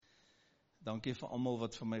Dankie vir almal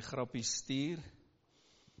wat vir my grappies stuur.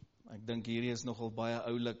 Ek dink hierdie is nogal baie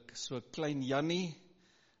oulik. So klein Jannie,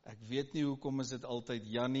 ek weet nie hoekom is dit altyd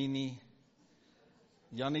Jannie nie.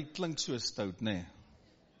 Jannie klink so stout, nê?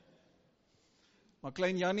 Maar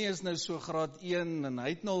klein Jannie is nou so graad 1 en hy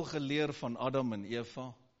het nou al geleer van Adam en Eva.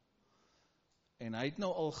 En hy het nou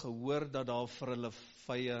al gehoor dat daar vir hulle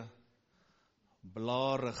vye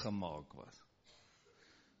blare gemaak was.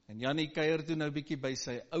 En Jannie kuier toe nou bietjie by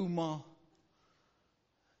sy ouma.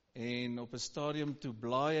 En op 'n stadium toe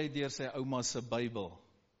blaai hy deur sy ouma se Bybel.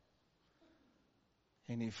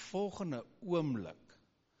 En die volgende oomblik,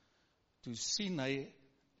 toe sien hy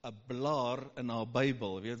 'n blaar in haar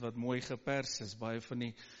Bybel, weet wat mooi gepers is, baie van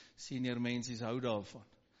die senior mensies hou daarvan.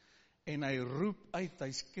 En hy roep uit,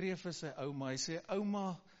 hy skree vir sy ouma, hy sê,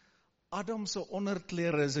 ouma, Adam se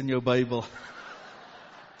onderklere is in jou Bybel.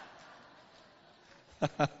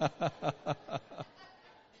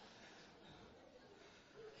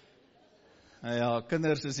 Ja,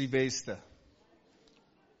 kinders is die beste.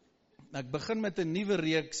 Ek begin met 'n nuwe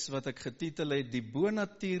reeks wat ek getitel het, Die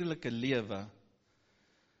Bonatuurlike Lewe.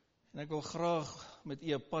 En ek wil graag met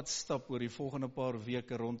u 'n pad stap oor die volgende paar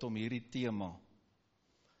weke rondom hierdie tema.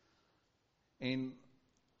 En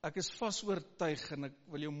ek is vas oortuig en ek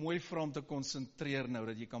wil jou mooi vra om te konsentreer nou,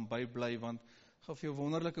 dat jy kan bybly, want ek gaan vir jou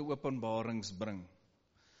wonderlike openbarings bring.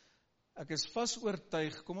 Ek is vas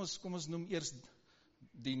oortuig, kom ons noem eers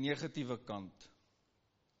die negatiewe kant.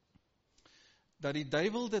 Dat die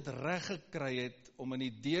duiwel dit reg gekry het om in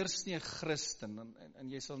die deursnee Christen, en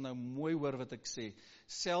jy sal nou mooi hoor wat ek sê,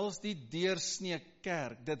 selfs die deursnee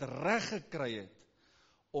kerk dit reg gekry het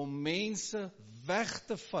om mense weg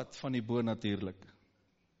te vat van die bonatuurlike.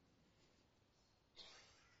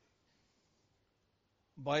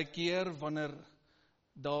 Baie keer wanneer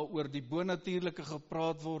daar oor die bonatuurlike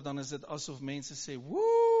gepraat word, dan is dit asof mense sê,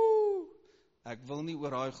 woe, ek wil nie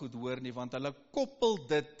oor daai goed hoor nie, want hulle koppel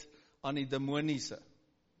dit aan die demoniese.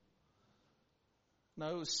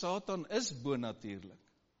 Nou, Satan is bonatuurlik.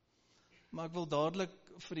 Maar ek wil dadelik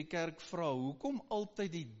vir die kerk vra, hoekom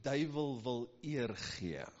altyd die duiwel wil eer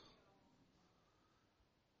gee?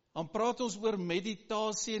 Dan praat ons oor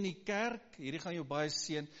meditasie in die kerk, hierdie gaan jou baie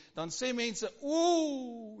seën, dan sê mense,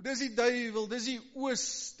 dis die duiwel, dis die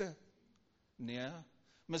ooste. Nee,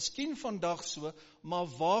 miskien vandag so, maar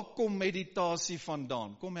waar kom meditasie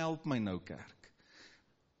vandaan? Kom help my nou kerk.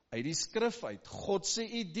 Uit die skrif uit, God se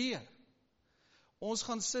idee. Ons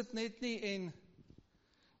gaan sit net nie en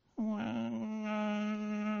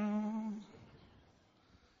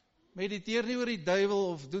mediteer nie oor die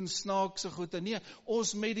duiwel of doen snaakse goede, nee,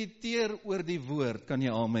 ons mediteer oor die woord, kan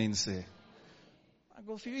jy amen sê. Ek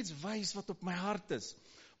wil vir jou iets wys wat op my hart is.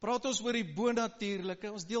 Praat ons oor die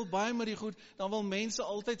bonatuurlike, ons deel baie met die goed, dan wil mense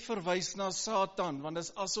altyd verwys na Satan, want dit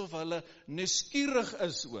is asof hulle nuuskierig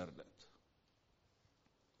is oor dit.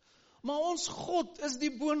 Maar ons God is die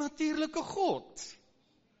bonatuurlike God.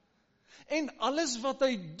 En alles wat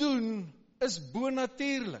hy doen is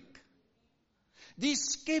bonatuurlik. Die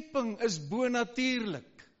skepping is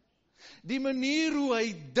bonatuurlik. Die manier hoe hy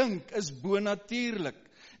dink is bonatuurlik.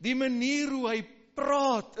 Die manier hoe hy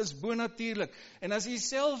praat is bonatuurlik. En as jy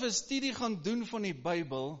self 'n studie gaan doen van die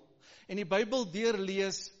Bybel, en die Bybel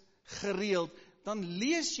deurlees gereeld, dan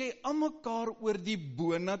lees jy aan mekaar oor die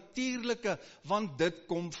bonatuurlike, want dit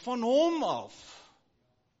kom van hom af.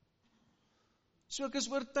 So ek is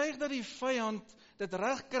oortuig dat die vyand dit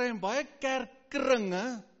reg kry in baie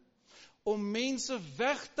kerkkringe, om mense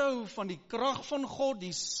weg te hou van die krag van God,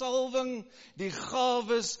 die salwing, die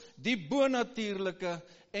gawes, die bonatuurlike,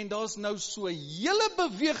 en daar's nou so 'n hele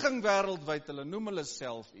beweging wêreldwyd, hulle noem hulle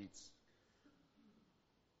self iets,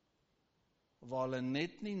 waar hulle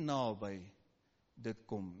net nie naby dit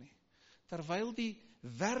kom nie. Terwyl die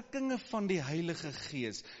werkinge van die Heilige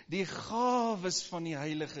Gees, die gawes van die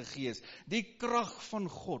Heilige Gees, die krag van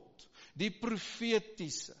God, die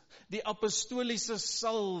profetiese, die apostoliese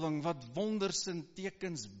salwing wat wonders en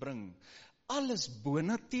tekens bring, alles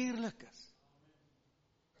bonatuurlik is.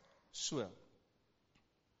 So,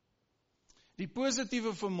 die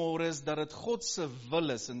positiewe vanmôre is dat dit God se wil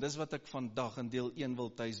is, en dis wat ek vandag in deel 1 wil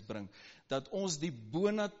tuisbring, dat ons die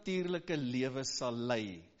bonatuurlike lewe sal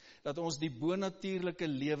lei, dat ons die bonatuurlike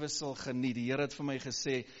lewe sal geniet. Die Here het vir my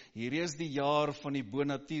gesê, hierdie is die jaar van die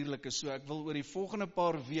bonatuurlike, so ek wil oor die volgende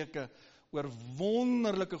paar weke oor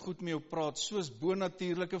wonderlike goed met jou praat, soos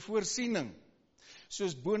bonatuurlike voorsiening,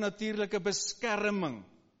 soos bonatuurlike beskerming.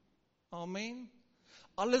 Amen.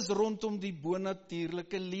 Alles rondom die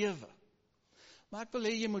bonatuurlike lewe. Maar ek wil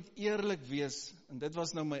hê jy moet eerlik wees, en dit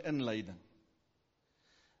was nou my inleiding.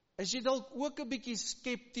 is jy dalk ook 'n bietjie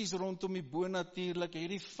skepties rondom die bonatuurlike, het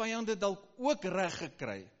die vyande dalk ook reg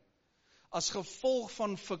gekry, as gevolg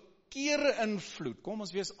van verkeerde invloed. Kom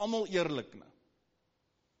ons wees almal eerlik nou.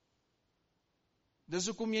 Dis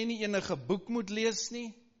hoekom jy nie enige boek moet lees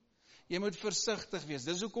nie. Jy moet versigtig wees.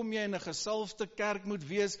 Dis hoekom jy in 'n gesalfde kerk moet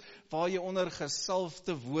wees, waar jy onder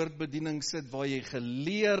gesalfde woordbediening sit, waar jy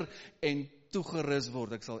geleer en toegerus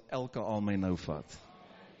word. Ek sal elke amen nou vat.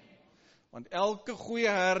 Want elke goeie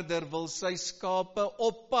herder wil sy skape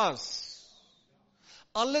oppas.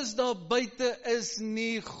 Alles daar buite is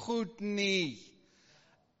nie goed nie.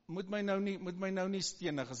 Moet my nou nie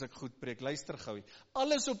stenig as ek goed preek, luister gou.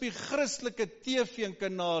 Alles op die Christelike TV en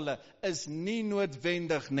kanale is nie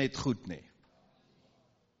noodwendig net goed nie.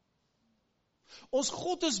 Ons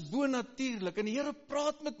God is bonatuurlik en die Here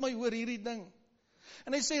praat met my oor hierdie ding.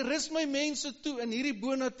 En hy sê, rus my mense toe in hierdie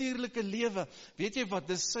bonatuurlike lewe. Weet jy wat,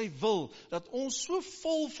 dis sy wil, dat ons so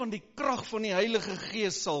vol van die krag van die Heilige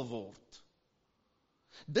Gees sal word.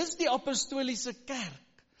 Dis die apostoliese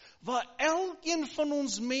kerk, waar elkeen van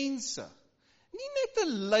ons mense, nie net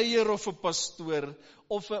 'n leier of 'n pastoor,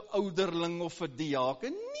 of 'n ouderling of 'n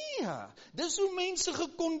diaken, nee, dis hoe mense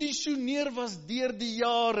gekondisioneer was deur die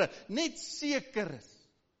jare, net seker is.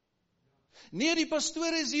 Nee, die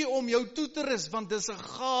pastoor is hier om jou toe te rus, want dis 'n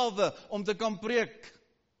gawe om te kan preek.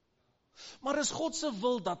 Maar is God se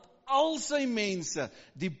wil dat al sy mense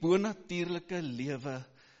die bonatuurlike lewe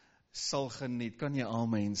sal geniet. Kan jy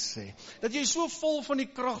amen sê? Dat jy so vol van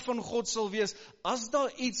die krag van God sal wees, as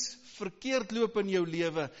daar iets verkeerd loop in jou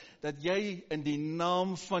lewe, dat jy in die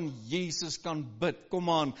naam van Jesus kan bid, kom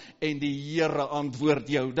aan, en die Here antwoord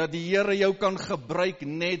jou, dat die Here jou kan gebruik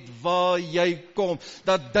net waar jy kom,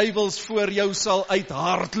 dat duiwels voor jou sal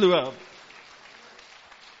uithardloop,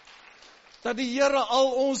 dat die Here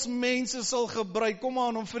al ons mense sal gebruik, kom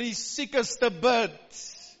aan, om vir die siekes te bid.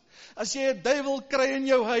 As jy 'n duiwel kry in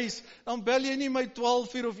jou huis, dan bel jy nie my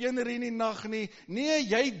 12 uur of 1 uur in die nag nie. Nee,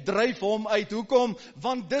 jy dryf hom uit. Hoekom?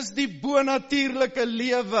 Want dis die bonatuurlike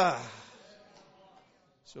lewe.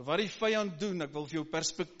 So wat die vyand doen, ek wil vir jou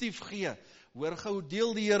perspektief gee. Hoor gou,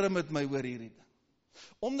 deel die Here met my oor hierdie ding.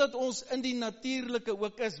 Omdat ons in die natuurlike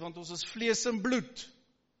ook is, want ons is vlees en bloed.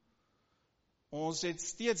 Ons het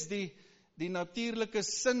steeds die natuurlike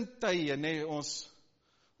sintuie, nee, ons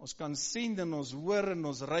kan sien en ons hoor en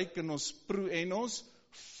ons ruik en ons proe en ons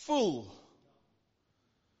voel.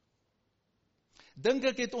 Dink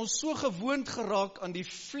ek het ons so gewoond geraak aan die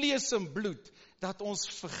vlees en bloed, dat ons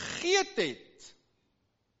vergeet het,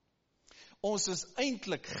 ons is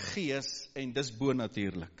eintlik gees en dis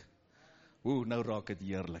bonatuurlik. Nou raak dit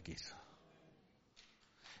heerlikies.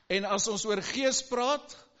 En as ons oor gees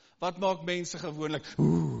praat, wat maak mense gewoonlik?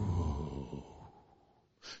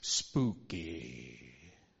 Spooky.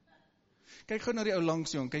 Kyk gou na die ou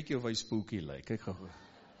langs jou en kyk jy of hy spooky lyk. Kyk gou.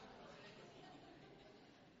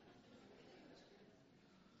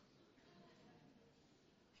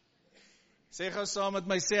 Sê gou saam met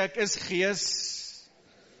my, sê ek is gees,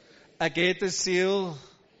 ek het 'n siel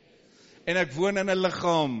en ek woon in 'n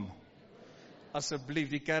liggaam. Asseblief,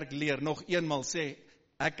 die kerk leer nog eenmal, sê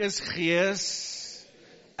ek is gees,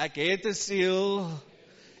 ek het 'n siel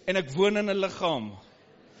en ek woon in 'n liggaam.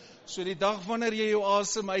 So die dag wanneer jy jou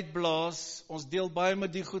asem uitblaas, ons deel baie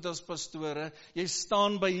met die goed as pastore, jy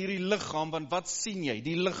staan by hierdie liggaam, want wat sien jy?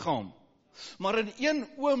 Die liggaam. Maar in een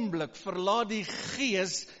oomblik verlaat die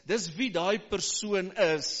gees, dis wie daai persoon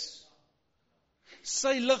is,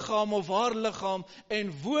 sy liggaam of haar liggaam,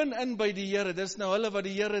 en woon in by die Here, dis nou hulle wat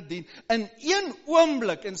die Here dien, in een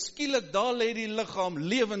oomblik, en skielik daar lê die liggaam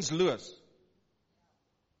lewensloos.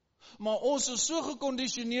 Maar ons is so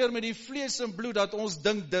gekondisioneer met die vlees en bloed, dat ons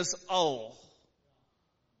dink dis al.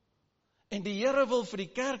 En die Here wil vir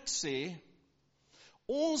die kerk sê,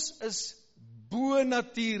 ons is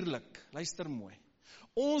bonatuurlik, luister mooi,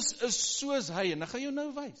 ons is soos hy, en ek gaan jou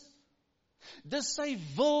nou wys. Dis sy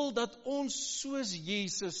wil dat ons soos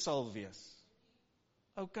Jesus sal wees.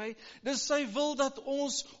 Okay? Dis sy wil dat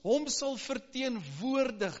ons hom sal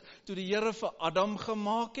verteenwoordig. Toe die Here vir Adam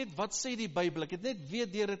gemaak het, wat sê die Bybel? Ek het net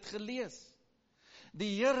weer deur dit gelees.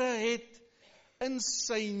 Die Here het in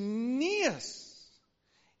sy neus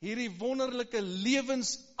hierdie wonderlike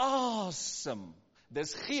lewensasem,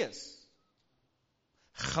 dis gees,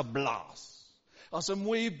 geblaas. As 'n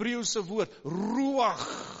mooi Hebreëse woord,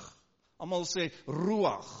 ruach. Almal sê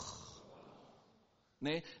ruach.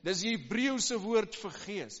 Nee, dis die Hebreëse woord vir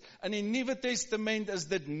gees. In die Nuwe Testament is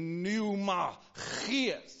dit pneuma,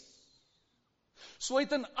 gees. So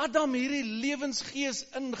het in Adam hierdie lewensgees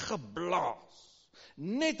ingeblaas.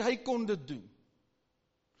 Net hy kon dit doen.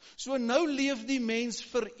 So nou leef die mens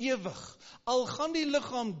vir ewig. Al gaan die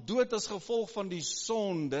liggaam dood as gevolg van die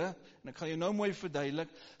sonde, en ek gaan jou nou mooi verduidelik,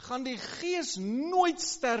 gaan die gees nooit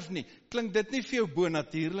sterf nie. Klink dit nie vir jou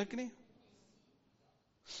bonatuurlik nie?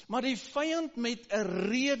 Maar die vyand met 'n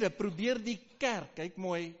rede probeer die kerk, kyk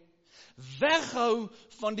mooi, weghou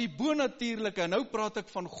van die bonatuurlike, en nou praat ek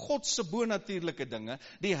van God se bonatuurlike dinge,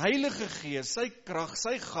 die Heilige Gees, sy krag,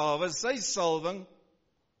 sy gawes, sy salwing.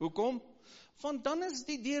 Hoekom? Want dan is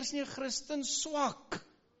die deursnee Christen swak.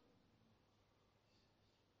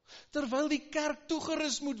 Terwyl die kerk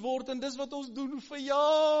toegerus moet word, en dis wat ons doen vir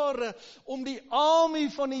jare, om die army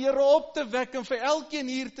van die Here op te wek, en vir elkeen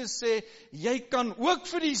hier te sê, jy kan ook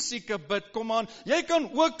vir die sieke bid, kom aan, jy kan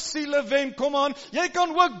ook siele wen, kom aan, jy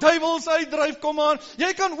kan ook duiwels uitdryf, kom aan,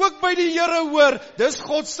 jy kan ook by die Here hoor, dis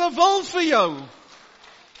God se wil vir jou.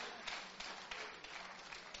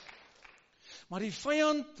 Maar die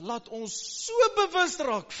vyand laat ons so bewus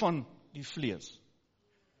raak van die vlees.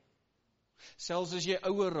 Selfs as jy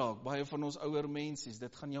ouer raak, baie van ons ouer mensies,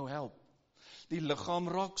 dit gaan jou help. Die liggaam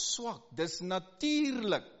raak swak, dis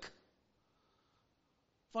natuurlik.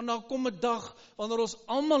 Want daar kom 'n dag, wanneer ons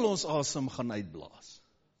almal ons asem gaan uitblaas.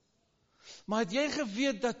 Maar het jy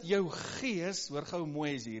geweet dat jou gees, hoor gou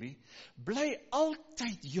mooi is hierdie, bly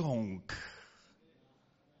altyd jonk.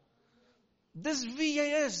 Dis wie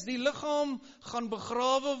jy is, die liggaam gaan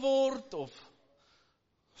begrawe word, of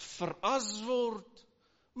veras word,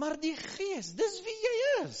 maar die gees, dis wie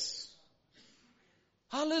jy is.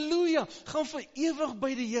 Halleluja, gaan vir ewig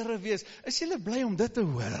by die Here wees. Is julle bly om dit te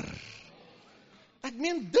hoor? Ek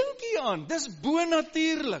meen, dink hieraan, dis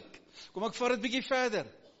bonatuurlik. Kom ek vat dit bietjie verder.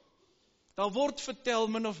 Daar word vertel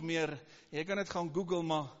min of meer, jy kan dit gaan Google,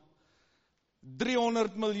 maar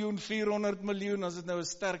 300 miljoen, 400 miljoen, as dit nou 'n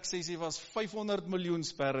sterk sessie was, 500 miljoen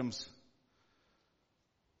sperms.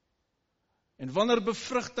 En wanneer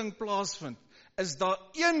bevrugting plaasvind, is daar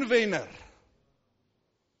een wenner.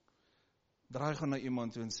 Draai gaan na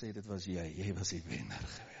iemand toe en sê, dit was jy was die wenner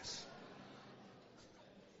gewees.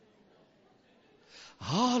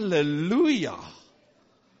 Halleluja!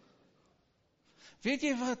 Weet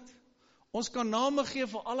jy wat? Ons kan name gee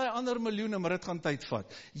vir allerlei ander miljoene, maar dit gaan tyd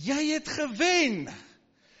vat. Jy het gewen!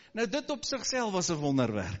 Nou dit op sigself was 'n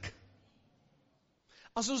wonderwerk.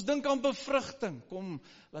 As ons dink aan bevrugting, kom,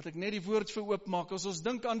 laat ek net die woord vir oopmaak, as ons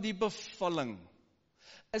dink aan die bevalling,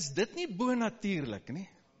 is dit nie bonatuurlik nie?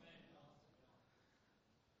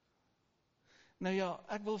 Nou ja,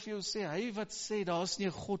 ek wil vir jou sê, hy wat sê, daar is nie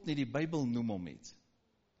 'n God nie, die Bybel noem hom iets.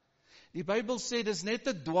 Die Bybel sê, dis net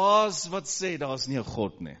 'n dwaas wat sê, daar is nie 'n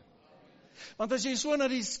God nie. Want as jy so na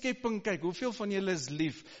die skepping kyk, hoeveel van julle is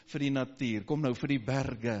lief vir die natuur? Kom nou vir die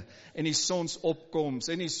berge, en die sonsopkoms,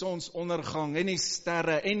 en die sonsondergang, en die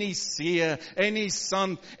sterre, en die see, en die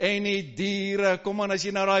sand, en die diere. Kom aan, as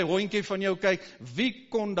jy na daai hondjie van jou kyk, wie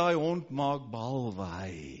kon daai hond maak behalwe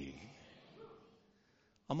hy?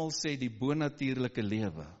 Almal sê die bonatuurlike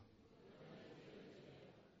lewe.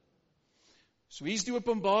 So hier is die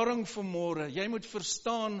openbaring vanmôre. Jy moet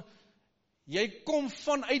verstaan, jy kom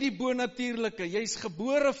vanuit die bonatuurlike, jy's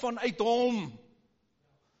gebore vanuit hom.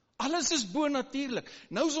 Alles is bonatuurlik.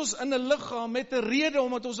 Nou is ons in 'n liggaam met 'n rede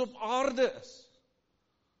omdat ons op aarde is.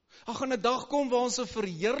 Daar gaan 'n dag kom waar ons 'n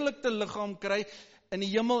verheerlikte liggaam kry in die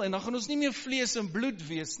hemel, en dan gaan ons nie meer vlees en bloed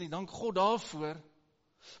wees nie, dank God daarvoor.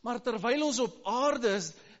 Maar terwyl ons op aarde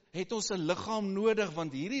is, het ons 'n liggaam nodig,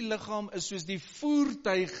 want hierdie liggaam is soos die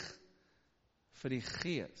voertuig vir die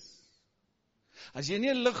gees. As jy nie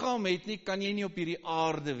 'n liggaam het nie, kan jy nie op hierdie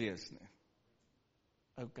aarde wees nie.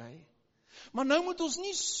 Okay. Maar nou moet ons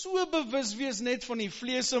nie so bewus wees net van die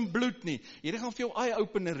vlees en bloed nie. Hierdie gaan vir jou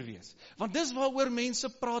eye-opener wees. Want dis waaroor mense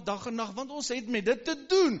praat dag en nag, want ons het met dit te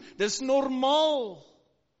doen. Dis normaal.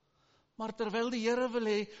 Maar terwyl die Here wil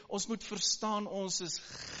hê, ons moet verstaan, ons is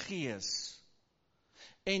gees.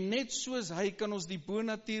 En net soos hy kan ons die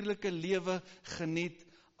bonatuurlike lewe geniet,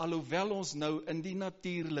 alhoewel ons nou in die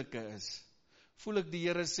natuurlike is. Voel ek die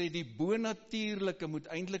Here sê, die bonatuurlike moet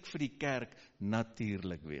eintlik vir die kerk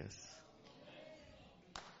natuurlik wees.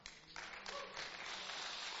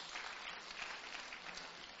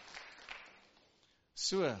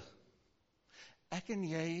 So, ek en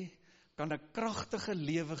jy kan 'n kragtige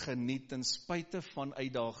lewe geniet ten spyte van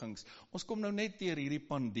uitdagings. Ons kom nou net deur hierdie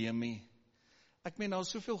pandemie. Ek meen, daar is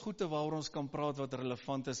soveel goeie waaroor ons kan praat wat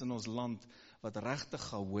relevant is in ons land, wat regtig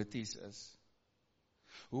chaoties is.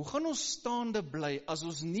 Hoe gaan ons staande bly as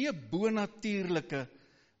ons nie 'n bonatuurlike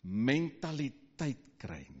mentaliteit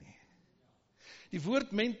kry nie? Die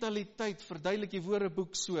woord mentaliteit verduidelik die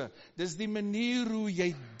Woordeboek so, dis die manier hoe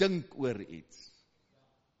jy dink oor iets.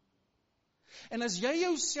 En as jy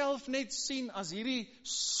jouself net sien as hierdie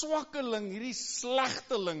swakkeling, hierdie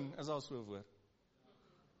slegteling, is daar so 'n woord.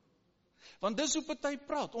 Want dis hoe party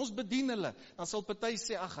praat, ons bedien hulle, dan sal party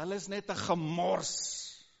sê, ag, hulle is net 'n gemors.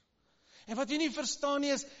 En wat jy nie verstaan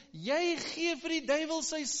nie is, jy gee vir die duiwel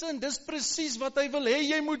sy sin, dis presies wat hy wil hê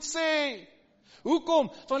jy moet sê. Hoekom?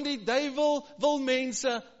 Want die duiwel wil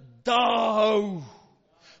mense daar hou,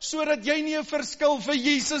 sodat jy nie 'n verskil vir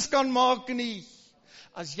Jesus kan maak nie.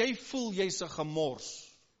 As jy voel jy's 'n gemors,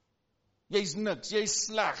 jy's niks, jy's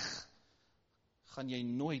sleg, gaan jy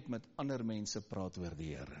nooit met ander mense praat oor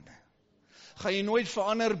die Here nie. Gaan jy nooit vir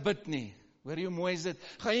ander bid nie. Hoor jy hoe mooi is dit?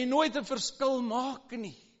 Gaan jy nooit 'n verskil maak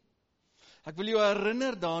nie. Ek wil jou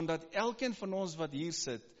herinner daaraan dat elkeen van ons wat hier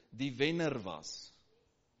sit, die wenner was.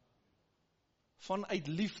 Vanuit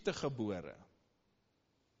liefde gebore.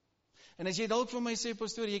 En as jy dalk vir my sê,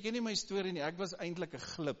 pastoor, jy ken nie my storie nie, ek was eintlik 'n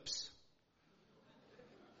glips.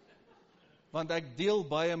 Want ek deel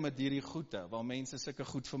baie met hierdie goede, waar mense sulke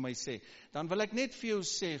goed vir my sê. Dan wil ek net vir jou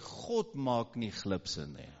sê, God maak nie glipse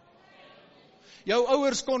nie. Jou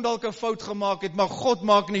ouers kon dalk 'n fout gemaak het, maar God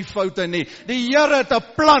maak nie foute nie. Die Here het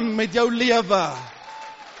 'n plan met jou lewe.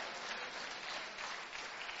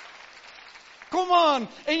 Kom aan,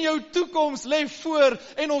 en jou toekoms lê voor,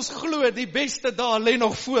 en ons glo, die beste dae lê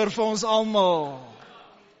nog voor vir ons almal.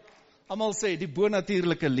 Almal sê, die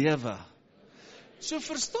bonatuurlike lewe. So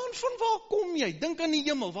verstaan van waar kom jy? Dink aan die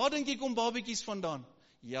hemel, waar dink jy kom babetjies vandaan?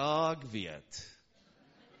 Ja, ek weet.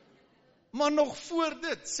 Maar nog voor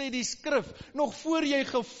dit, sê die skrif, nog voor jy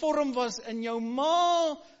gevorm was in jou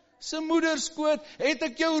ma se moederskoot, het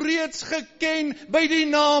ek jou reeds geken by die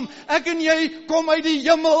naam. Ek en jy kom uit die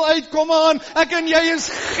hemel uit, kom aan, ek en jy is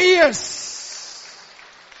gees.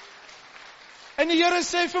 En die Here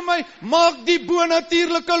sê vir my, maak die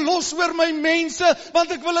bonatuurlike los oor my mense,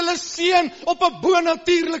 want ek wil hulle seën op 'n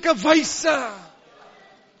bonatuurlike wyse.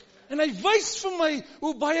 En hy wys vir my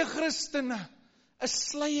hoe baie Christene 'n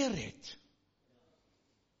sluier het.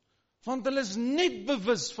 Want hulle is net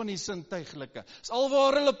bewus van die sintuiglike. Dis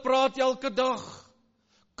alwaar hulle praat elke dag,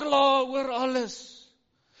 kla oor alles.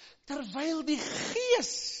 Terwyl die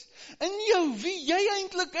gees in jou, wie jy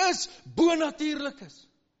eintlik is, bonatuurlik is.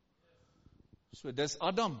 So dis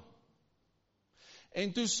Adam.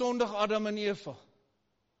 En toe sondig Adam en Eva.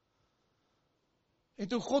 En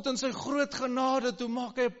toe God in sy groot genade, toe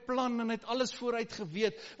maak hy 'n plan en hy het alles vooruit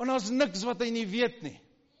geweet, want daar's niks wat hy nie weet nie.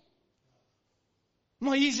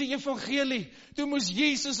 Maar hier is die evangelie, toe moes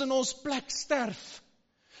Jesus in ons plek sterf,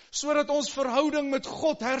 sodat ons verhouding met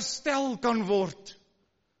God herstel kan word.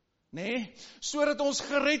 Nee, sodat ons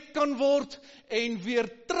gered kan word en weer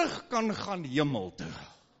terug kan gaan hemel toe.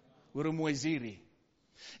 Hoor hoe mooi is hierdie.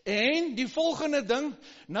 En die volgende ding,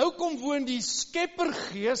 nou kom woon die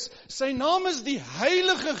Skeppergees, sy naam is die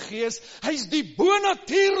Heilige Gees, hy's die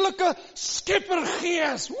bonatuurlike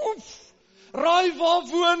Skeppergees. Oef! Raai waar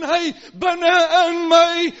woon hy? Binne in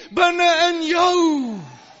my, binne in jou.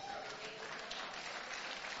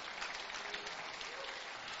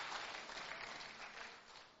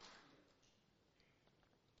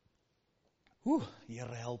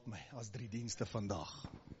 Here help my, as 3 dienste vandag.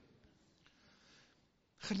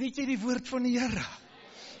 Geniet jy die woord van die Here?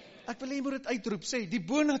 Ek wil jy moet dit uitroep, sê, die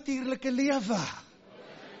bonatuurlike lewe.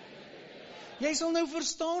 Jy sal nou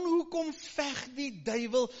verstaan hoekom veg die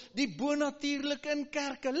duiwel die bonatuurlike in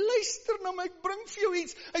kerke. Luister na my, ek bring vir jou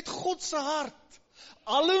iets uit God se hart.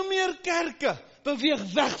 Al hoe meer kerke beweeg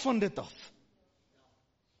weg van dit af.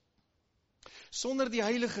 Sonder die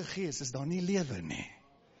Heilige Gees is daar nie lewe nie.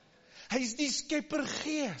 Hy is die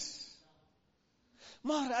Skeppergees.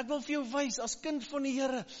 Maar ek wil vir jou wys, as kind van die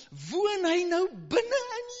Here, woon hy nou binne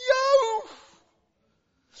in jou.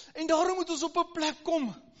 En daarom moet ons op 'n plek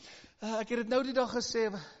kom. Ek het dit nou die dag gesê,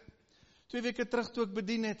 2 weke terug toe ek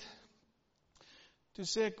bedien het. Toe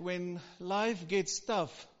sê ek, when life gets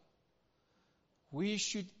tough, we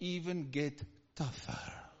should even get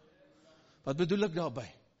tougher. Wat bedoel ek daarby?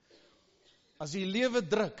 As die lewe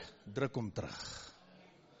druk, druk hom terug.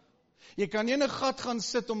 Jy kan nie in 'n gat gaan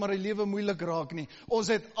sit omdat die lewe moeilik raak nie. Ons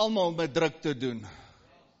het almal met druk te doen.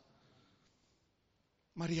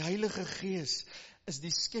 Maar die Heilige Gees is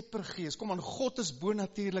die Skeppergees. Kom aan, God is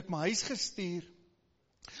bonatuurlik, maar hy is gestuur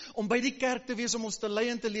om by die kerk te wees, om ons te lei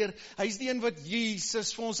en te leer. Hy is die een wat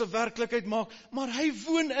Jesus vir ons 'n werklikheid maak, maar hy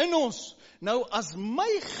woon in ons. Nou, as my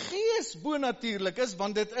gees bonatuurlik is,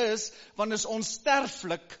 want dit is, want is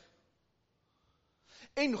onsterflik,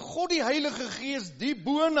 en God die Heilige Gees, die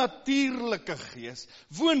bonatuurlike Gees,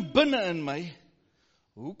 woon binne in my,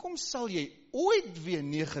 hoekom sal jy ooit weer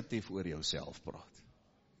negatief oor jouself praat?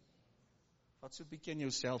 Wat so 'n bietjie in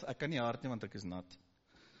jouself, ek kan nie hard nie want ek is nat.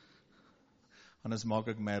 Anders maak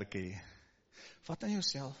ek merke. Vat aan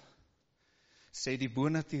jouself. Sê die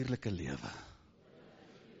bonatuurlike lewe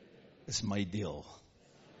is my deel.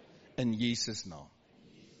 In Jesus naam.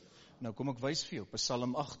 Nou kom ek wys vir jou,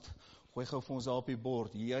 Psalm 8. Gooi gou vir ons daar op die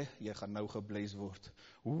bord. Jy gaan nou gebless word.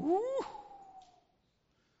 Oeh!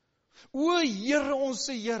 O Here, ons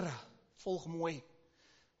Here. Volg mooi.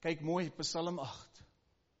 Kyk mooi, Psalm 8.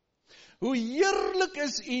 Hoe heerlik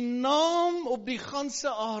is u naam op die ganse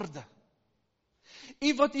aarde.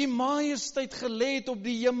 U wat u majesteit gelê het op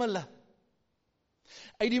die hemele.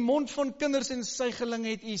 Uit die mond van kinders en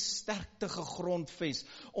suigelinge het u sterkte gegrondves,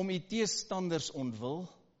 om u teestanders ontwil,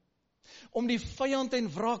 om die vyand en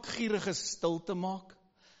wraakgierige stil te maak.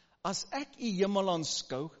 As ek u hemel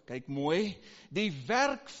aanskou, kyk mooi, die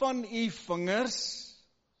werk van u vingers,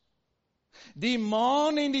 die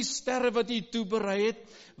maan en die sterre wat u toeberei het,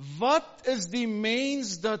 wat is die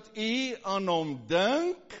mens dat u aan hom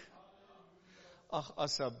dink? Ag,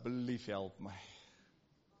 asseblief help my.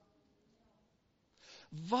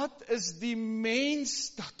 Wat is die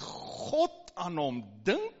mens dat God aan hom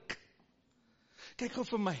dink? Kyk gou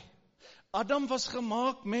vir my. Adam was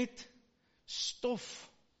gemaak met stof.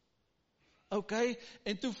 Okay,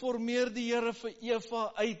 en toe formeer die Here vir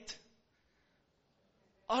Eva uit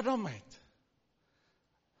Adam uit.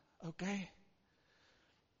 Okay.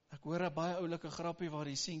 Ek hoor 'n baie oulike grappie waar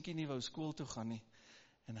die seentjie nie wou skool toe gaan nie.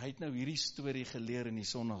 En hy het nou hierdie storie geleer in die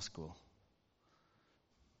sonnaarskool.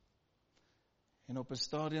 En op 'n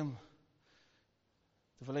stadium,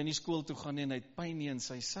 toe wil hy nie skool toe gaan nie, en hy het pyn nie in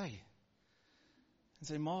sy sy. En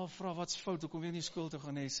sy ma vra, wat's fout, hoekom wil jy nie skool toe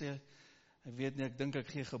gaan nie? Hy sê, ek weet nie, ek dink ek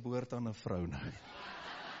gee geboorte aan 'n vrou nou.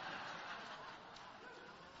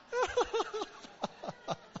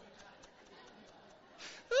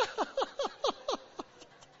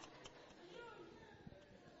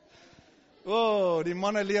 Die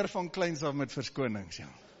manne leer van kleins af met verskonings, ja.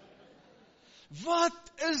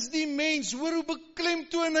 Wat is die mens? Hoor hoe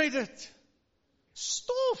beklemtoon hy dit?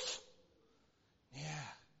 Stof. Nee,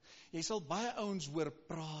 jy sal baie ouens hoor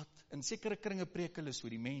praat, in sekere kringe preek hulle so,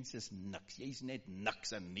 die mens is niks, jy's net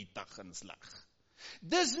niks en nietig en sleg.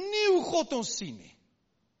 Dis nie hoe God ons sien nie.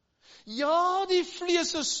 Ja, die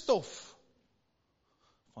vlees is stof.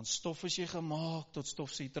 Van stof is jy gemaak, tot stof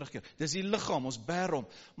sê jy terugkeer. Dis die liggaam, ons bær hom,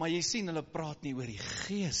 maar jy sien, hulle praat nie oor die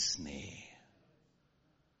gees nie.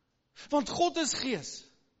 Want God is gees.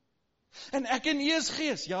 En ek en jy is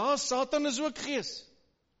gees. Ja, Satan is ook gees.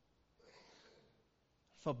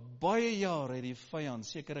 Vir baie jare het die vyand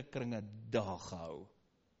sekere kringe daag gehou.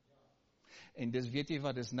 En dis, weet jy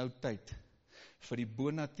wat, dis nou tyd vir die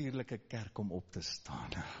bonatuurlike kerk om op te staan.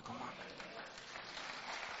 Kom aan.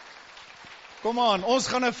 Kom aan, ons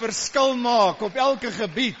gaan 'n verskil maak op elke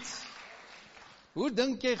gebied. Hoe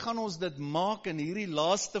dink jy gaan ons dit maak in hierdie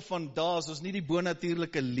laaste van dae as ons nie die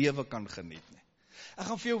bonatuurlike lewe kan geniet nie? Ek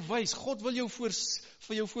gaan vir jou wys, God wil jou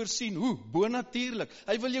vir jou voorsien, hoe? Bonatuurlik.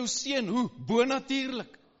 Hy wil jou seën, hoe?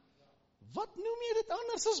 Bonatuurlik. Wat noem jy dit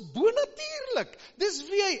anders as bonatuurlik? Dis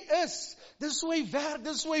wie hy is, dis hoe hy werk,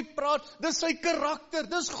 dis hoe hy praat, dis sy karakter,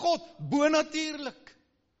 dis God, bonatuurlik.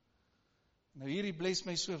 Nou hierdie bless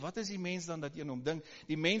my so, wat is die mens dan dat jy aan hom dink?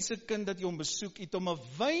 Die mensekind dat jy hom besoek, het hom 'n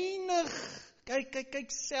weinig,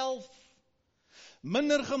 kyk self,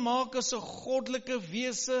 minder gemaak as 'n goddelike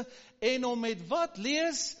wese, en hom met wat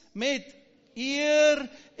lees? Met eer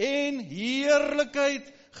en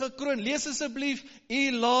heerlikheid gekroon. Lees asseblief,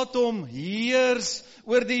 u laat hom heers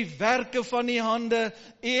oor die werke van die hande.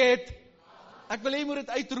 U het, ek wil hê jy moet dit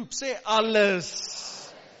uitroep, sê alles.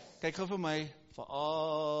 Kyk gou vir my, vir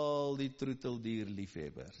al die troeteldier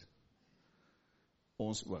liefhebber.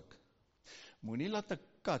 Ons ook. Moenie laat 'n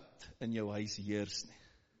kat in jou huis heers nie.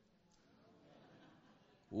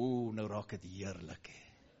 Nou raak dit heerlik hè.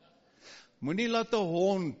 Moenie laat 'n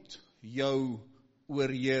hond jou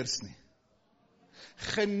oorheers nie.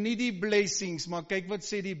 Geniet die blessings, maar kyk wat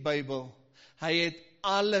sê die Bybel. Hy het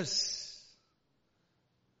alles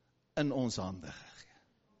in ons hande gegee.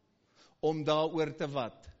 Om daaroor te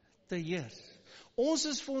wat? Te heers. Ons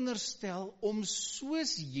is veronderstel om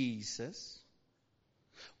soos Jesus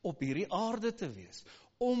op hierdie aarde te wees,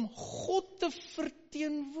 om God te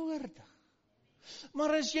verteenwoordig.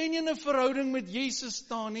 Maar as jy nie in 'n verhouding met Jesus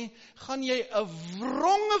staan nie, gaan jy 'n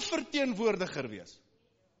wronge verteenwoordiger wees.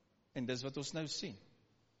 En dis wat ons nou sien.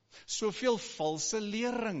 Soveel valse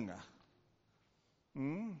leringe.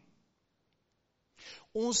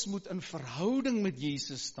 Ons moet in verhouding met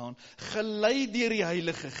Jesus staan, gelei deur die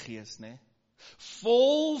Heilige Gees, né?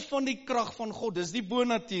 Vol van die krag van God, dis die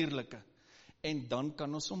bonatuurlike. En dan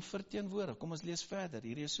kan ons hom verteenwoordig. Kom ons lees verder,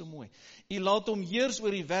 hierdie is so mooi. U laat hom heers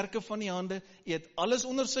oor die werke van die hande, u het alles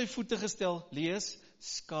onder sy voete gestel, lees,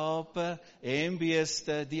 skape en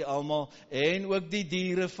beeste, die almal, en ook die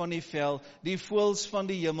diere van die vel, die voëls van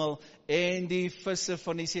die hemel, en die visse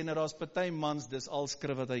van die see. Nou daar's party mans, dis al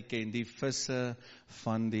skrif wat hy ken, die visse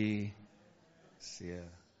van die see.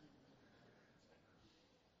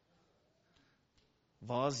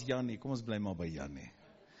 Waar's Jannie? Kom ons bly maar by Jannie.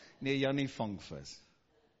 Nee, Jannie vang vis.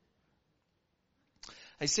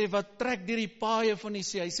 Hy sê, wat trek deur die paaie van die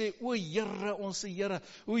see? Hy sê, o Here, ons Here,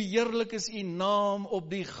 hoe heerlik is u naam op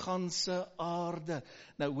die ganse aarde.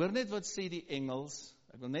 Nou, hoor net wat sê die Engels.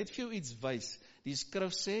 Ek wil net vir jou iets wys. Die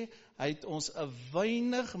skrif sê, hy het ons 'n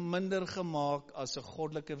weinig minder gemaak as 'n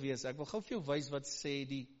goddelike wese. Ek wil gou vir jou wys wat sê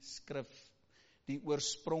die skrif, die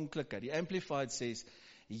oorspronklike. Die Amplified says,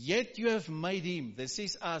 yet you have made him, this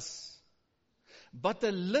is us, but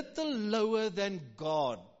a little lower than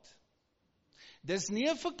God. Dis nie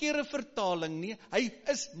 'n verkeerde vertaling nie, hy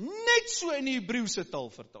is net so in die Hebreëse taal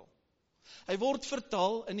vertaal. Hy word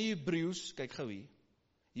vertaal in die Hebreëus, kyk gou hier,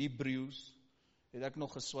 Hebreëus, het ek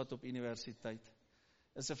nog geswat op universiteit,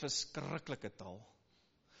 is 'n verskriklike taal.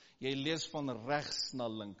 Jy lees van regs na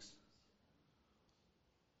links.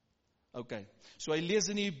 Okay, so hy lees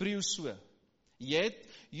in die Hebreëus so, yet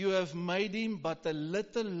you have made him but a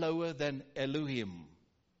little lower than Elohim.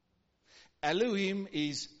 Elohim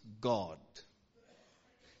is God.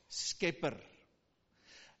 Skepper.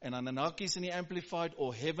 En dan hakies in die Amplified,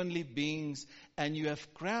 or heavenly beings, and you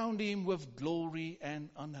have crowned him with glory and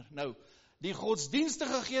honor. Nou, die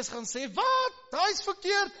godsdienstige gees gaan sê, wat? Daai is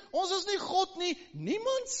verkeerd, ons is nie God nie.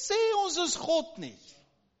 Niemand sê ons is God nie.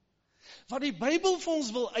 Wat die Bybel vir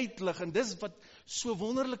ons wil uitlig, en dis wat so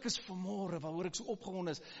wonderlik is vanmôre, waaroor ek so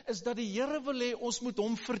opgewonde is dat die Here wil hê, ons moet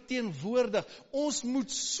hom verteenwoordig. Ons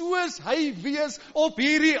moet soos hy wees op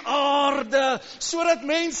hierdie aarde, sodat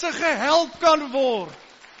mense gehelp kan word.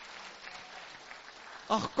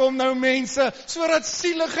 Ag, kom nou mense, sodat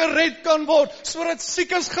siele gered kan word, sodat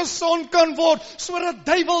siekes gesond kan word, sodat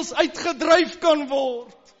duiwels uitgedryf kan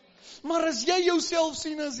word. Maar as jy jouself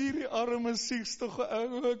sien as hierdie arme sielstige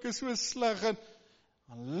ou, ek is so sleg, en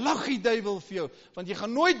dan lag die duiwel vir jou, want jy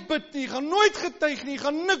gaan nooit bid nie, jy gaan nooit getuig nie, jy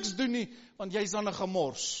gaan niks doen nie, want jy's aan 'n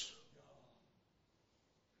gemors.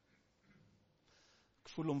 Ek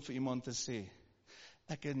voel om vir iemand te sê,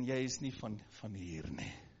 ek en jy is nie van hier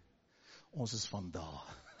nie. Ons is van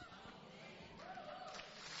daar.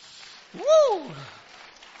 Woo!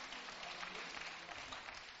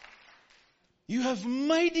 You have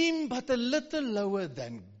made him but a little lower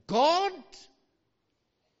than God.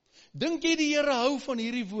 Dink jy die Here hou van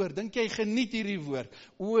hierdie woord? Dink jy geniet hierdie woord?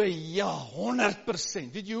 O ja,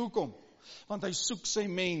 100%. Weet jy hoekom? Want hy soek sy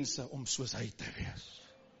mense om soos hy te wees.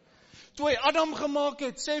 Toe hy Adam gemaak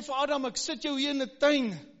het, sê vir Adam, ek sit jou hier in 'n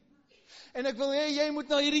tuin. En ek wil hê jy moet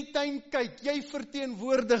na hierdie tuin kyk. Jy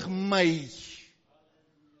verteenwoordig my.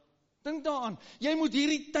 Dink daaraan, jy moet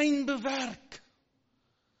hierdie tuin bewerk.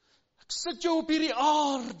 Ek sit jou op hierdie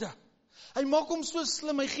aarde. Hy maak hom so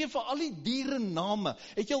slim, hy gee vir al die diere name.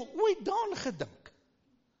 Het jy al ooit daaraan gedink?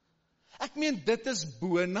 Ek meen, dit is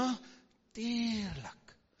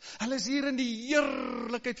bonatuurlik. Hulle is hier in die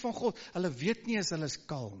heerlikheid van God. Hulle weet nie as hulle is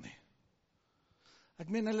kaal nie. Ek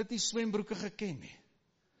meen, hulle het nie swembroeke geken nie.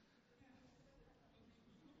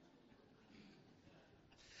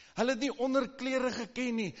 Hulle het nie onderklere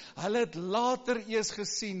geken nie. Hulle het later eers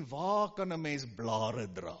gesien, waar kan 'n mens blare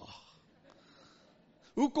dra?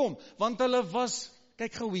 Hoekom? Want hulle was,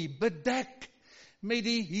 kyk gou hier, bedek met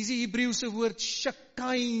hier is die Hebreëse woord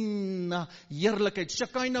Shekinah, heerlikheid.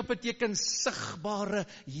 Shekinah beteken sigbare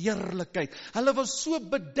heerlikheid. Hulle was so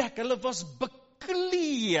bedek, hulle was beklee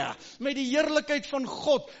met die heerlikheid van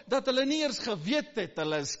God, dat hulle nie eers geweet het,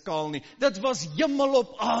 hulle is kaal nie. Dit was hemel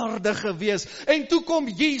op aarde gewees. En toe kom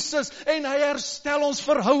Jesus, en hy herstel ons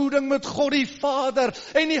verhouding met God die Vader,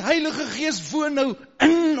 en die Heilige Gees woon nou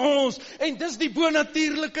in ons, en dis die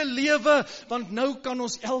bonatuurlike lewe, want nou kan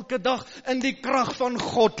ons elke dag in die krag van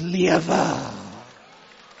God lewe.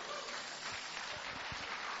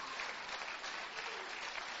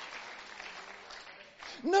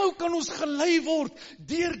 Nou kan ons gelei word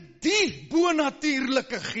deur die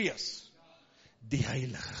bonatuurlike Gees, die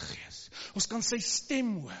Heilige Gees. Ons kan sy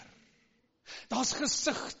stem hoor. Daar's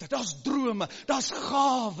gesigte, daar's drome, daar's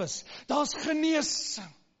gawes, daar's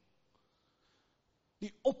genesing.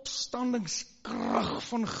 Die opstandingskrag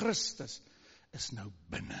van Christus is nou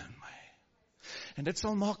binne in my. En dit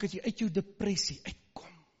sal maak dat jy uit jou depressie uitkom.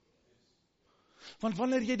 Want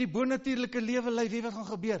wanneer jy die bonatuurlike lewe lei, weet wat gaan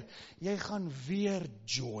gebeur? Jy gaan weer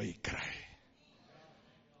joy kry.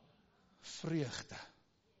 vreugde.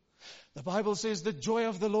 The Bible says, the joy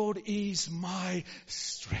of the Lord is my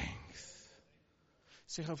strength.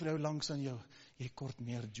 Sê gou vir jou langs aan jou, jy kort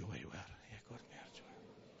meer joy hoor. Jy kort meer joy.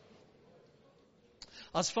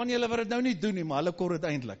 As van julle wat dit nou nie doen nie, maar hulle kort dit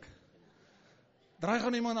eintlik. Draai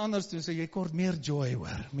gaan iemand anders toe en sê, jy kort meer joy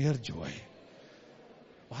hoor, meer joy.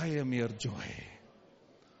 Baie meer joy.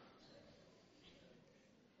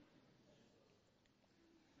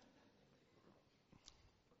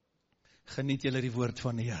 Geniet julle die woord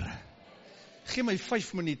van die Here. Gee my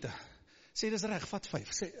 5 minute. Sê dis reg, vat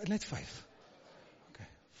 5. Sê net 5. Okay,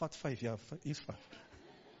 vat 5, ja, hier is 5.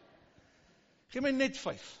 Gee my net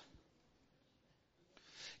 5.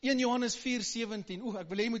 1 Johannes 4:17. Ek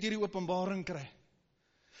wil hê jy moet hierdie openbaring kry.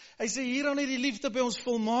 Hy sê hieraan het die liefde by ons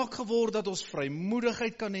volmaak geword dat ons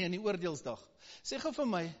vrymoedigheid kan hê in die oordeelsdag. Sê gou vir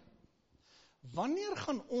my, wanneer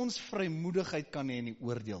gaan ons vrymoedigheid kan hê in die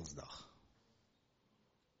oordeelsdag?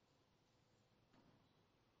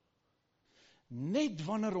 Net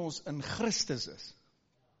wanneer ons in Christus is,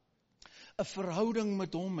 'n verhouding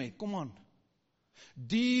met hom het, kom aan,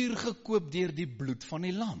 duur gekoop deur die bloed van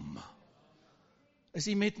die lam. Is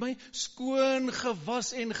jy met my? Skoon,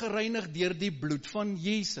 gewas en gereinig deur die bloed van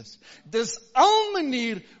Jesus. Dis al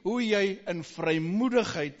manier hoe jy in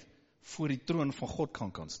vrymoedigheid voor die troon van God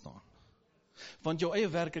kan staan. Want jou eie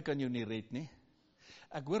werke kan jou nie red nie.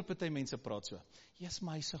 Ek hoor party mense praat so, Jesus,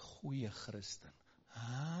 maar hy's 'n goeie Christen.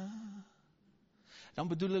 Dan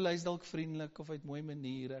bedoel hulle, hy's dalk vriendelik of uit mooi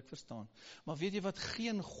maniere, ek verstaan. Maar weet jy wat,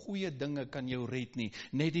 geen goeie dinge kan jou red nie.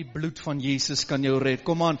 Net die bloed van Jesus kan jou red.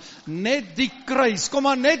 Kom aan, net die kruis, kom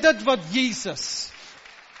aan, net dit wat Jesus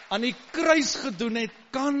aan die kruis gedoen het,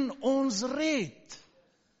 kan ons red.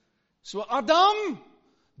 So Adam,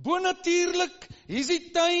 bonatuurlik, hier's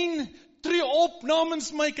die tuin, tree op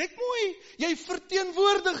namens my, kyk mooi, jy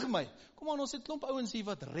verteenwoordig my. Kom aan, ons het klomp ouens hier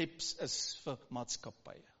wat reps is vir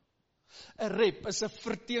maatskappye. 'n rep is 'n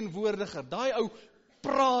verteenwoordiger. Daai ou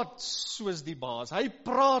praat soos die baas. Hy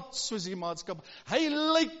praat soos die maatskappy. Hy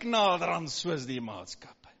lyk naderhand soos die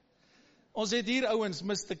maatskappy. Ons het hier ouens,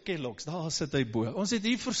 Mr. Kellogg's, daar sit hy bo. Ons het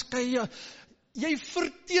hier verskeie, jy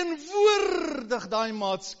verteenwoordig daai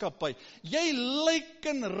maatskappy. Jy lyk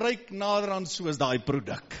en ryk naderhand soos daai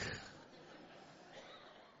produk.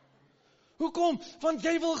 Hoekom? Want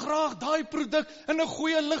jy wil graag daai produk in 'n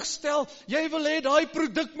goeie lig stel. Jy wil hê daai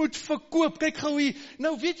produk moet verkoop. Kyk gou hier.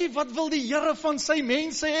 Nou weet jy wat wil die Here van sy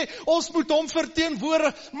mense hê? Ons moet hom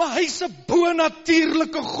verteenwoordig, maar hy's 'n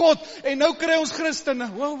bonatuurlike God. En nou kry ons Christene,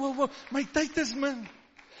 wow, my tyd is min.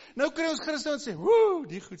 Nou kry ons Christene en sê, woe,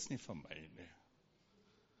 die goed's nie van my nie.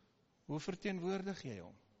 Hoe verteenwoordig jy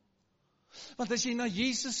hom? Want as jy na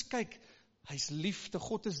Jesus kyk, hy's liefde,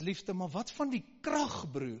 God is liefde, maar wat van die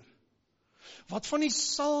krag, broer? Wat van die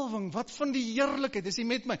salwing, wat van die heerlikheid, is jy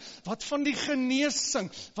met my? Wat van die genesing,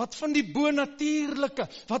 wat van die bonatuurlike,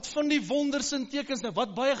 wat van die wonders en tekens, nou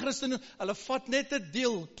wat baie Christene, hulle vat net 'n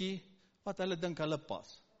deeltjie, wat hulle dink hulle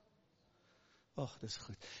pas. Ag, dis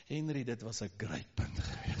goed. Henry, dit was 'n great punt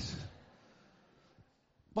gewees.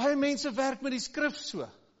 Baie mense werk met die skrif so.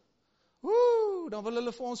 Dan wil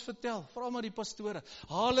hulle vir ons vertel, vra maar die pastore,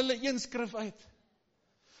 haal hulle een skrif uit.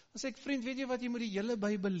 Dan sê ek, vriend, weet jy wat, jy moet die hele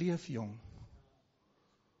Bybel leef, jong.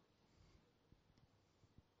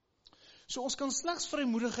 So ons kan slegs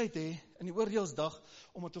vrymoedigheid hê in die oordeelsdag,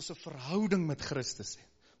 omdat ons 'n verhouding met Christus het.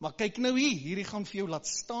 Maar kyk nou hier, hierdie gaan vir jou laat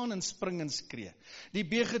staan en spring en skree. Die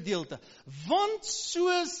B-gedeelte, want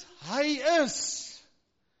soos hy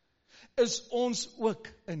is ons ook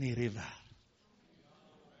in hierdie wêreld.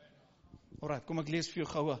 Alright, kom ek lees vir jou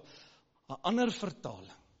gou 'n ander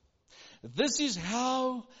vertaling. This is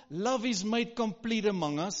how love is made complete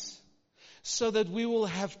among us, so that we will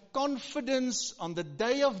have confidence on the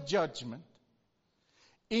day of judgment.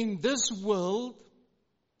 In this world,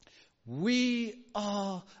 we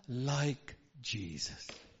are like Jesus.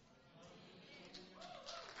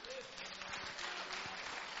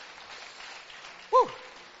 Woo!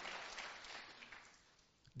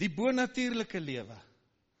 Die bonatuurlike lewe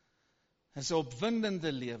is 'n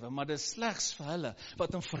opwindende lewe, maar dit is slegs vir hulle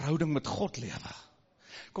wat in verhouding met God lewe.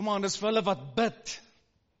 Kom aan, dis vir hulle wat bid.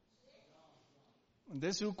 En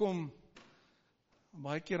dis hoekom,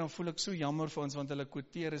 baie keer dan voel ek so jammer vir ons, want hulle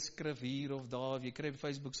quoteer 'n skrif hier of daar, of jy kry op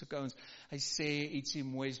Facebook se accounts, hy sê ietsie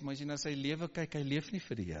moois, maar as jy na sy lewe kyk, hy leef nie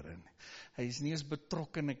vir die Here nie. Hy is nie eens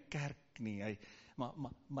betrokke in 'n kerk nie,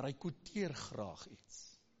 maar hy quoteer graag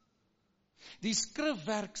iets. Die skrif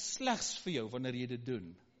werk slegs vir jou wanneer jy dit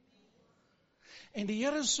doen. En die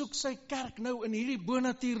Here soek sy kerk nou in hierdie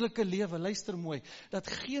bonatuurlike lewe, luister mooi, dat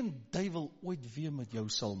geen duiwel ooit weer met jou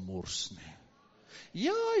sal mors nie.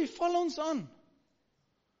 Ja, hy val ons aan.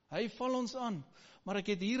 Hy val ons aan. Maar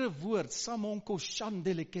ek het hier 'n woord, Samonko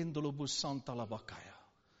Shandele Kendolobo Santalabakaya.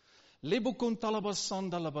 Lebo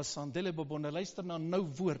Kontalabasandalabasandele Bobonde. Luister na nou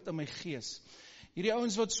woord in my gees. Hierdie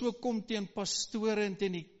ouens wat so kom teen pastore en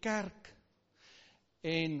teen die kerk.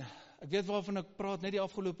 En ek weet waarvan ek praat, net die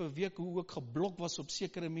afgelope week, hoe ek geblok was op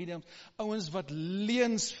sekere mediums, ouens wat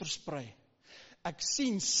leuns versprei. Ek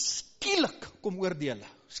sien skielik kom oordeele,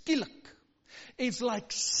 skielik. It's like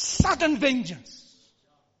sudden vengeance.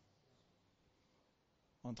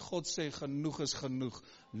 Want God sê, genoeg is genoeg,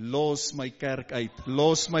 los my kerk uit,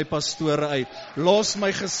 los my pastore uit, los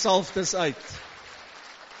my gesalfdes uit.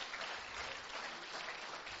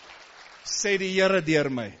 Sê die Here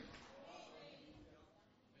deur my.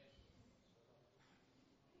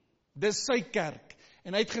 Dis sy kerk,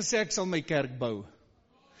 en hy het gesê ek sal my kerk bou.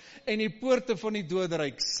 En die poorte van die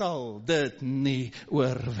doderyk sal dit nie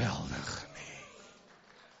oorweldig nie.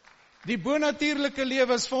 Die bonatuurlike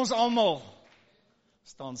lewe is vir ons almal.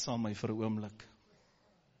 Staan saam my vir 'n oomblik.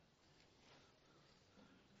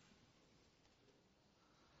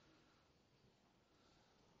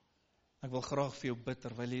 Ek wil graag vir jou bid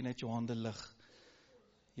terwyl jy net jou hande lig.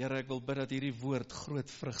 Here, ek wil bid dat hierdie woord groot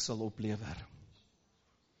vrug sal oplewer.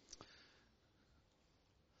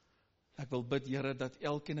 Ek wil bid, Here, dat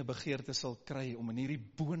elkeen 'n begeerte sal kry om in hierdie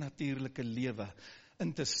bonatuurlike lewe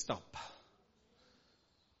in te stap.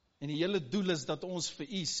 En die hele doel is dat ons vir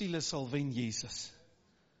u siele sal wen, Jesus.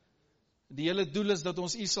 Die hele doel is dat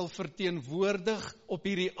ons u sal verteenwoordig op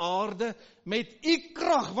hierdie aarde met u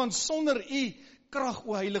krag, want sonder u krag,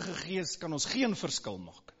 o Heilige Gees, kan ons geen verskil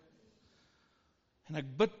maak. En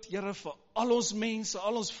ek bid, Here, vir al ons mense,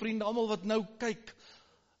 al ons vriende, almal wat nou kyk,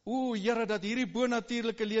 o Here, dat hierdie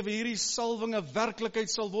bonatuurlike lewe, hierdie salwinge werklikheid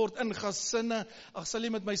sal word in gesinne, ag sal jy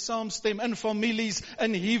met my saamstem, in families,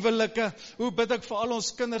 in huwelike. Hoe bid ek vir al ons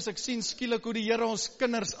kinders, ek sien skielik hoe die Here ons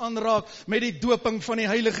kinders aanraak met die doping van die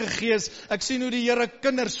Heilige Gees. Ek sien hoe die Here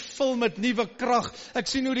kinders vul met nuwe krag. Ek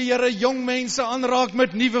sien hoe die Here jong mense aanraak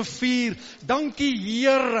met nuwe vuur. Dankie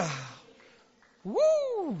Here.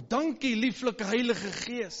 Dankie lieflike Heilige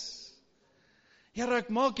Gees. Here, ek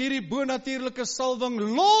maak hierdie bonatuurlike salwing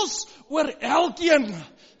los oor elkeen,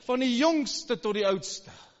 van die jongste tot die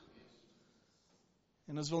oudste.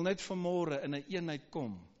 En ons wil net vanmôre in 'n eenheid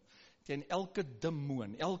kom, teen elke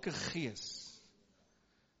demoon, elke gees,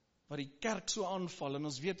 wat die kerk so aanval, en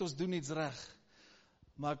ons weet ons doen iets reg,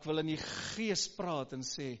 maar ek wil in die gees praat en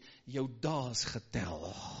sê, jou dae is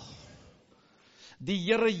getel. Die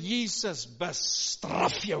Here Jesus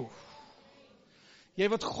bestraf jou. Jy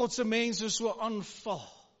wat God se mense so aanval.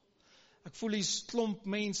 Ek voel die klomp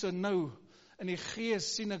mense nou, in die gees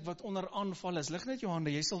sien ek wat onder aanval is. Lig net jou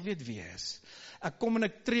hande, jy sal weet wie jy is. Ek kom en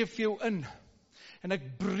ek tree vir jou in. En ek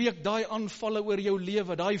breek daai aanvalle oor jou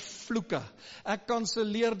lewe, daai vloeke. Ek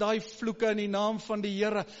kanselleer daai vloeke in die naam van die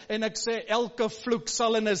Here. En ek sê, elke vloek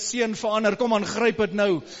sal in 'n seën verander. Kom aan, gryp dit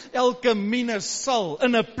nou. Elke minus sal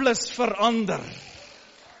in 'n plus verander.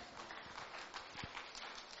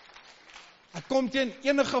 Ek kom teen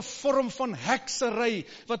enige vorm van heksery,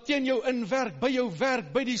 wat teen jou inwerk, by jou werk,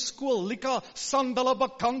 by die skool, Lika, Sandala,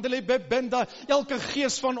 Bakandele, Bebenda, elke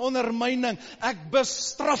gees van ondermyning, ek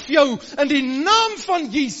bestraf jou in die naam van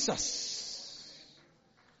Jesus.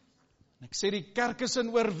 En ek sê die kerk is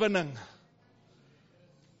in oorwinning.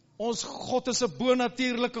 Ons God is 'n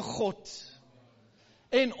bonatuurlike God.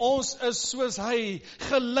 En ons is soos hy,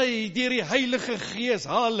 gelei deur die Heilige Gees.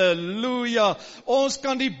 Halleluja. Ons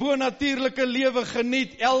kan die bonatuurlike lewe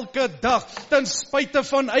geniet elke dag, ten spyte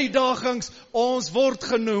van uitdagings. Ons word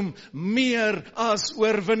genoem meer as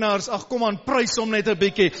oorwinnaars. Ag, kom aan, prys hom net 'n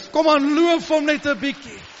bietjie. Kom aan, loof hom net 'n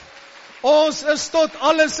bietjie. Ons is tot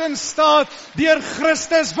alles in staat deur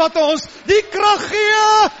Christus wat ons die krag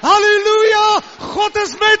gee. Halleluja. God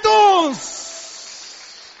is met ons.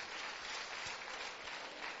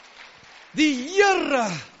 Die Here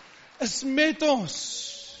is met ons.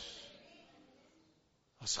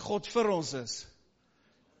 As God vir ons is,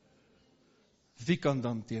 wie kan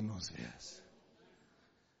dan teen ons wees?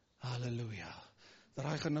 Halleluja.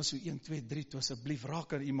 Draai gaan nou so 1, 2, 3 toe asseblief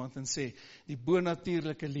raak aan iemand en sê, die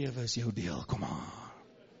bonatuurlike lewe is jou deel, kom aan.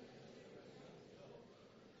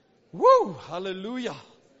 Woe, halleluja.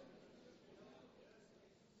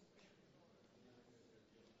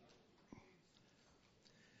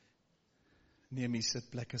 Neem die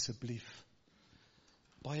sitplek asseblief.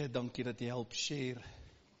 Baie dankie dat jy help share.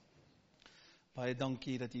 Baie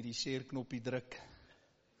dankie dat jy die share knoppie druk.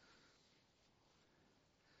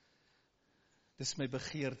 Dis my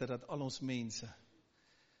begeerte dat al ons mense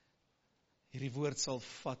hierdie woord sal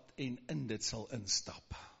vat en in dit sal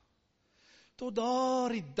instap. Tot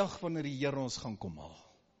daardie dag wanneer die Here ons gaan kom haal.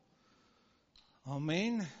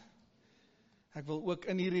 Amen. Ek wil ook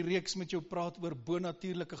in hierdie reeks met jou praat oor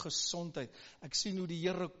bonatuurlike gesondheid. Ek sien hoe die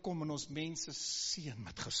Here kom en ons mense seën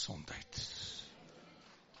met gesondheid.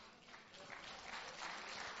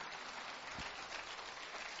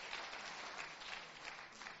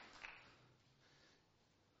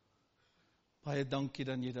 Baie dankie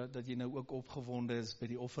dan dat jy nou ook opgewonde is by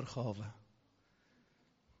die offergawe.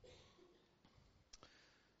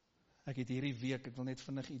 Ek het hierdie week, ek wil net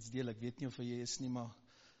vinnig iets deel, ek weet nie of jy is nie, maar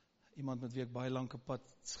iemand met wie ek baie lank op pad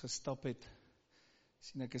gestap het,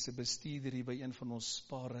 sien ek is 'n bestuurder hier by een van ons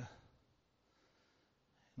spare.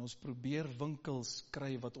 En ons probeer winkels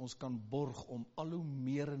kry wat ons kan borg om al hoe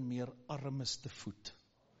meer en meer armes te voed.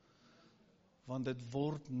 Want dit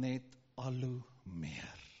word net al hoe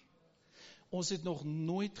meer. Ons het nog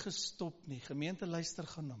nooit gestop nie, gemeente luister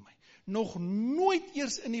gaan na my, nog nooit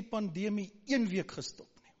eers in die pandemie 1 week gestop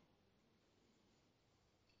nie.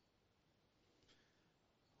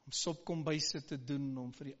 Om sopkombuise te doen,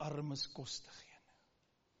 om vir die armes kos te gee.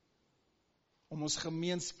 Om ons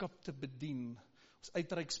gemeenskap te bedien. Ons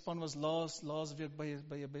uitreikspan was laas week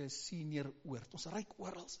by 'n senior oord. Ons reik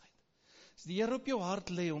oral uit. As die Here op jou hart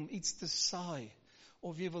lê om iets te saai,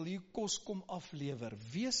 of jy wil hier kos kom aflewer,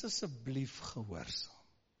 wees asseblief gehoorsaam.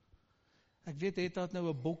 Ek weet, het nou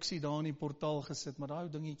 'n boksie daar in die portaal gesit, maar daai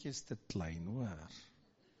dingetjie is te klein, hoor.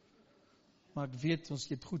 Maar ek weet, ons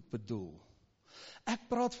het goed bedoel. Ek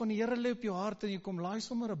praat van die Here lê op jou hart en jy kom laai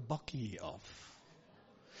sommer 'n bakkie hier af.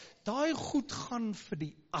 Daai goed gaan vir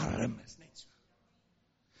die armes, net so.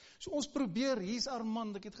 So ons probeer, hier's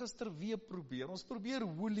Armand, ek het gister weer probeer, ons probeer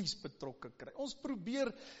Woolies betrokke kry, ons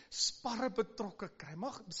probeer Sparre betrokke kry,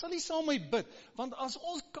 sal jy saam my bid, want as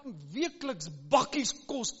ons kan weekliks bakkies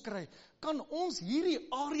kos kry, kan ons hierdie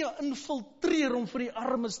area infiltreer om vir die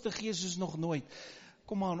armes te gee soos nog nooit.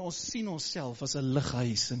 Kom aan, ons sien onsself as 'n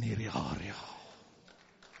lighuis in hierdie area.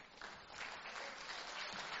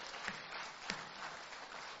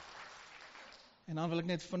 En dan wil ek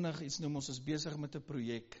net vinnig iets noem, ons is besig met 'n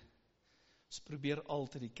projek. Ons probeer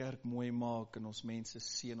altyd die kerk mooi maak en ons mense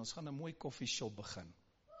seën. Ons gaan 'n mooi koffieshop begin.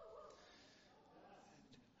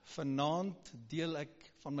 Vanaand deel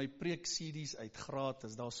ek van my preek CD's uit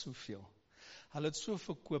gratis, daar's soveel. Hulle het so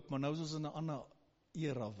verkoop, maar nou is ons in 'n ander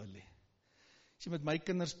era wil hê. As jy met my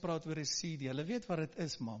kinders praat oor 'n CD, hulle weet wat dit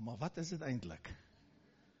is, maar wat is dit eintlik?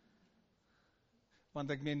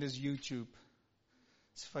 Want ek meen dis YouTube,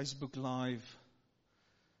 dis Facebook Live.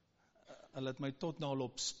 Hulle het my tot nou al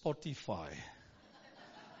op Spotify.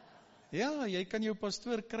 Ja, jy kan jou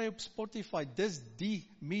pastoor kry op Spotify. Dis die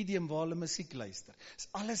medium waar hulle musiek luister. Dis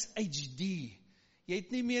alles HD. Jy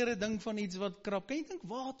het nie meer 'n ding van iets wat krap. Kan jy dink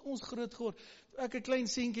waar het ons groot geword? Toe ek 'n klein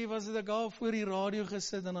seentjie was, het ek daar voor die radio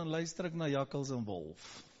gesit en dan luister ek na Jakkals en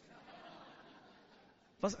Wolf.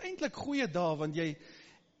 Was eintlik goeie dae want jy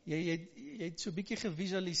het so 'n bietjie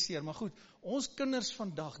gevisualiseer, maar goed, ons kinders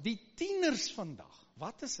vandag, die tieners vandag,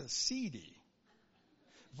 wat is 'n CD?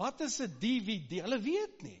 Wat is 'n DVD? Hulle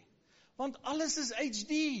weet nie, want alles is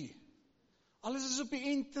HD. Alles is op die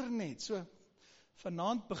internet. So,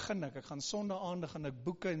 vanaand begin ek gaan Sondae gaan ek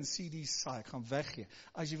boeke en CD's saai, ek gaan weggee.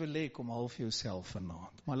 As jy wil hê, kom half jouself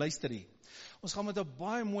vanaand. Maar luister hier, ons gaan met 'n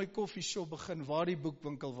baie mooi koffieshop begin, waar die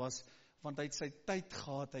boekwinkel was, want hy het sy tyd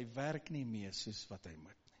gehad, hy werk nie meer soos wat hy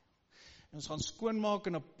moet. En ons gaan skoonmaak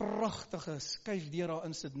en 'n pragtige skuifdeur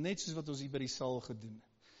daarin sit, net soos wat ons hier by die saal gedoen het.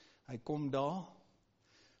 Hy kom daar,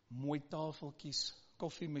 mooi tafeltjies,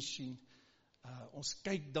 koffiemasjien. Ons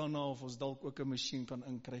kyk daarna of ons dalk ook 'n masjien kan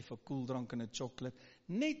inkry vir koeldrank en 'n chocolate.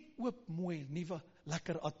 Net oop, mooi, nuwe,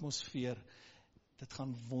 lekker atmosfeer. Dit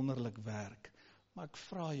gaan wonderlik werk. Maar ek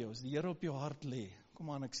vra jou, as die Here op jou hart lê, kom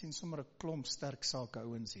aan, ek sien sommer 'n klomp sterk sake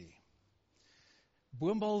ouens hier.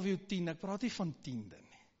 Boonbehalwe jou 10, ek praat nie van 10de nie.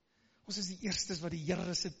 Ons is die eerstes wat die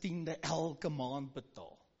Here se 10de elke maand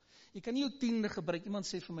betaal. Jy kan nie jou 10de gebruik. Iemand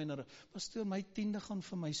sê vir my nou, pastoor, my 10de gaan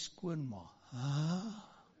vir my skoonma.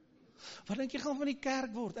 Wat dink jy gaan van die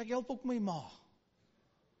kerk word? Ek help ook my ma.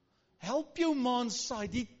 Help jou ma en saai.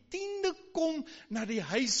 Die 10de kom na die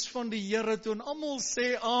huis van die Here toe en almal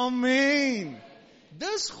sê amen.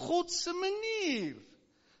 Dis God se manier.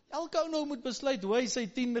 Elke ou nou moet besluit hoe hy sy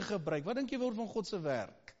 10de gebruik. Wat dink jy word van God se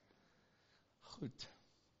werk? Goed.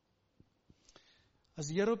 As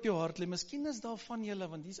die Here op jou hart lê, miskien is daar van julle,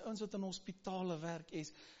 want dis ouens wat in hospitale werk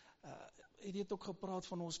is, het jy ook gepraat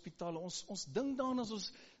van hospitale, ons dink daaraan as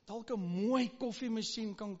ons dalk 'n mooi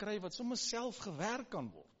koffiemasjien kan kry, wat sommer self gewerk kan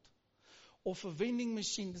word, of 'n vending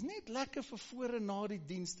masjien, dis net lekker vir voor en na die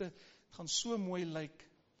dienste, het gaan so mooi lyk,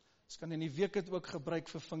 ons kan in die week het ook gebruik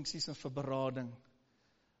vir funksies en vir berading,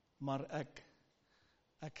 maar ek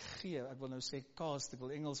ek wil nou sê cast, ek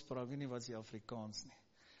wil Engels praat, ek weet nie wat is die Afrikaans nie.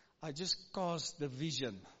 I just cast the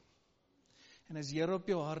vision. En as Here op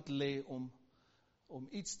jou hart lê om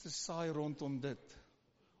iets te saai rondom dit,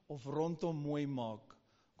 of rondom mooi maak,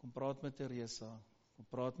 kom praat met Teresa, kom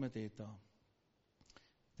praat met Etta,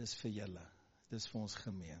 dis vir julle, dis vir ons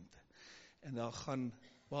gemeente. En daar gaan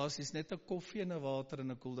basies net 'n koffie en 'n water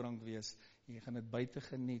en 'n koeldrank wees, jy gaan dit buite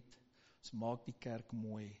geniet, ons maak die kerk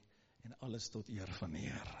mooi, en alles tot eer van die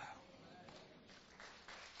Here.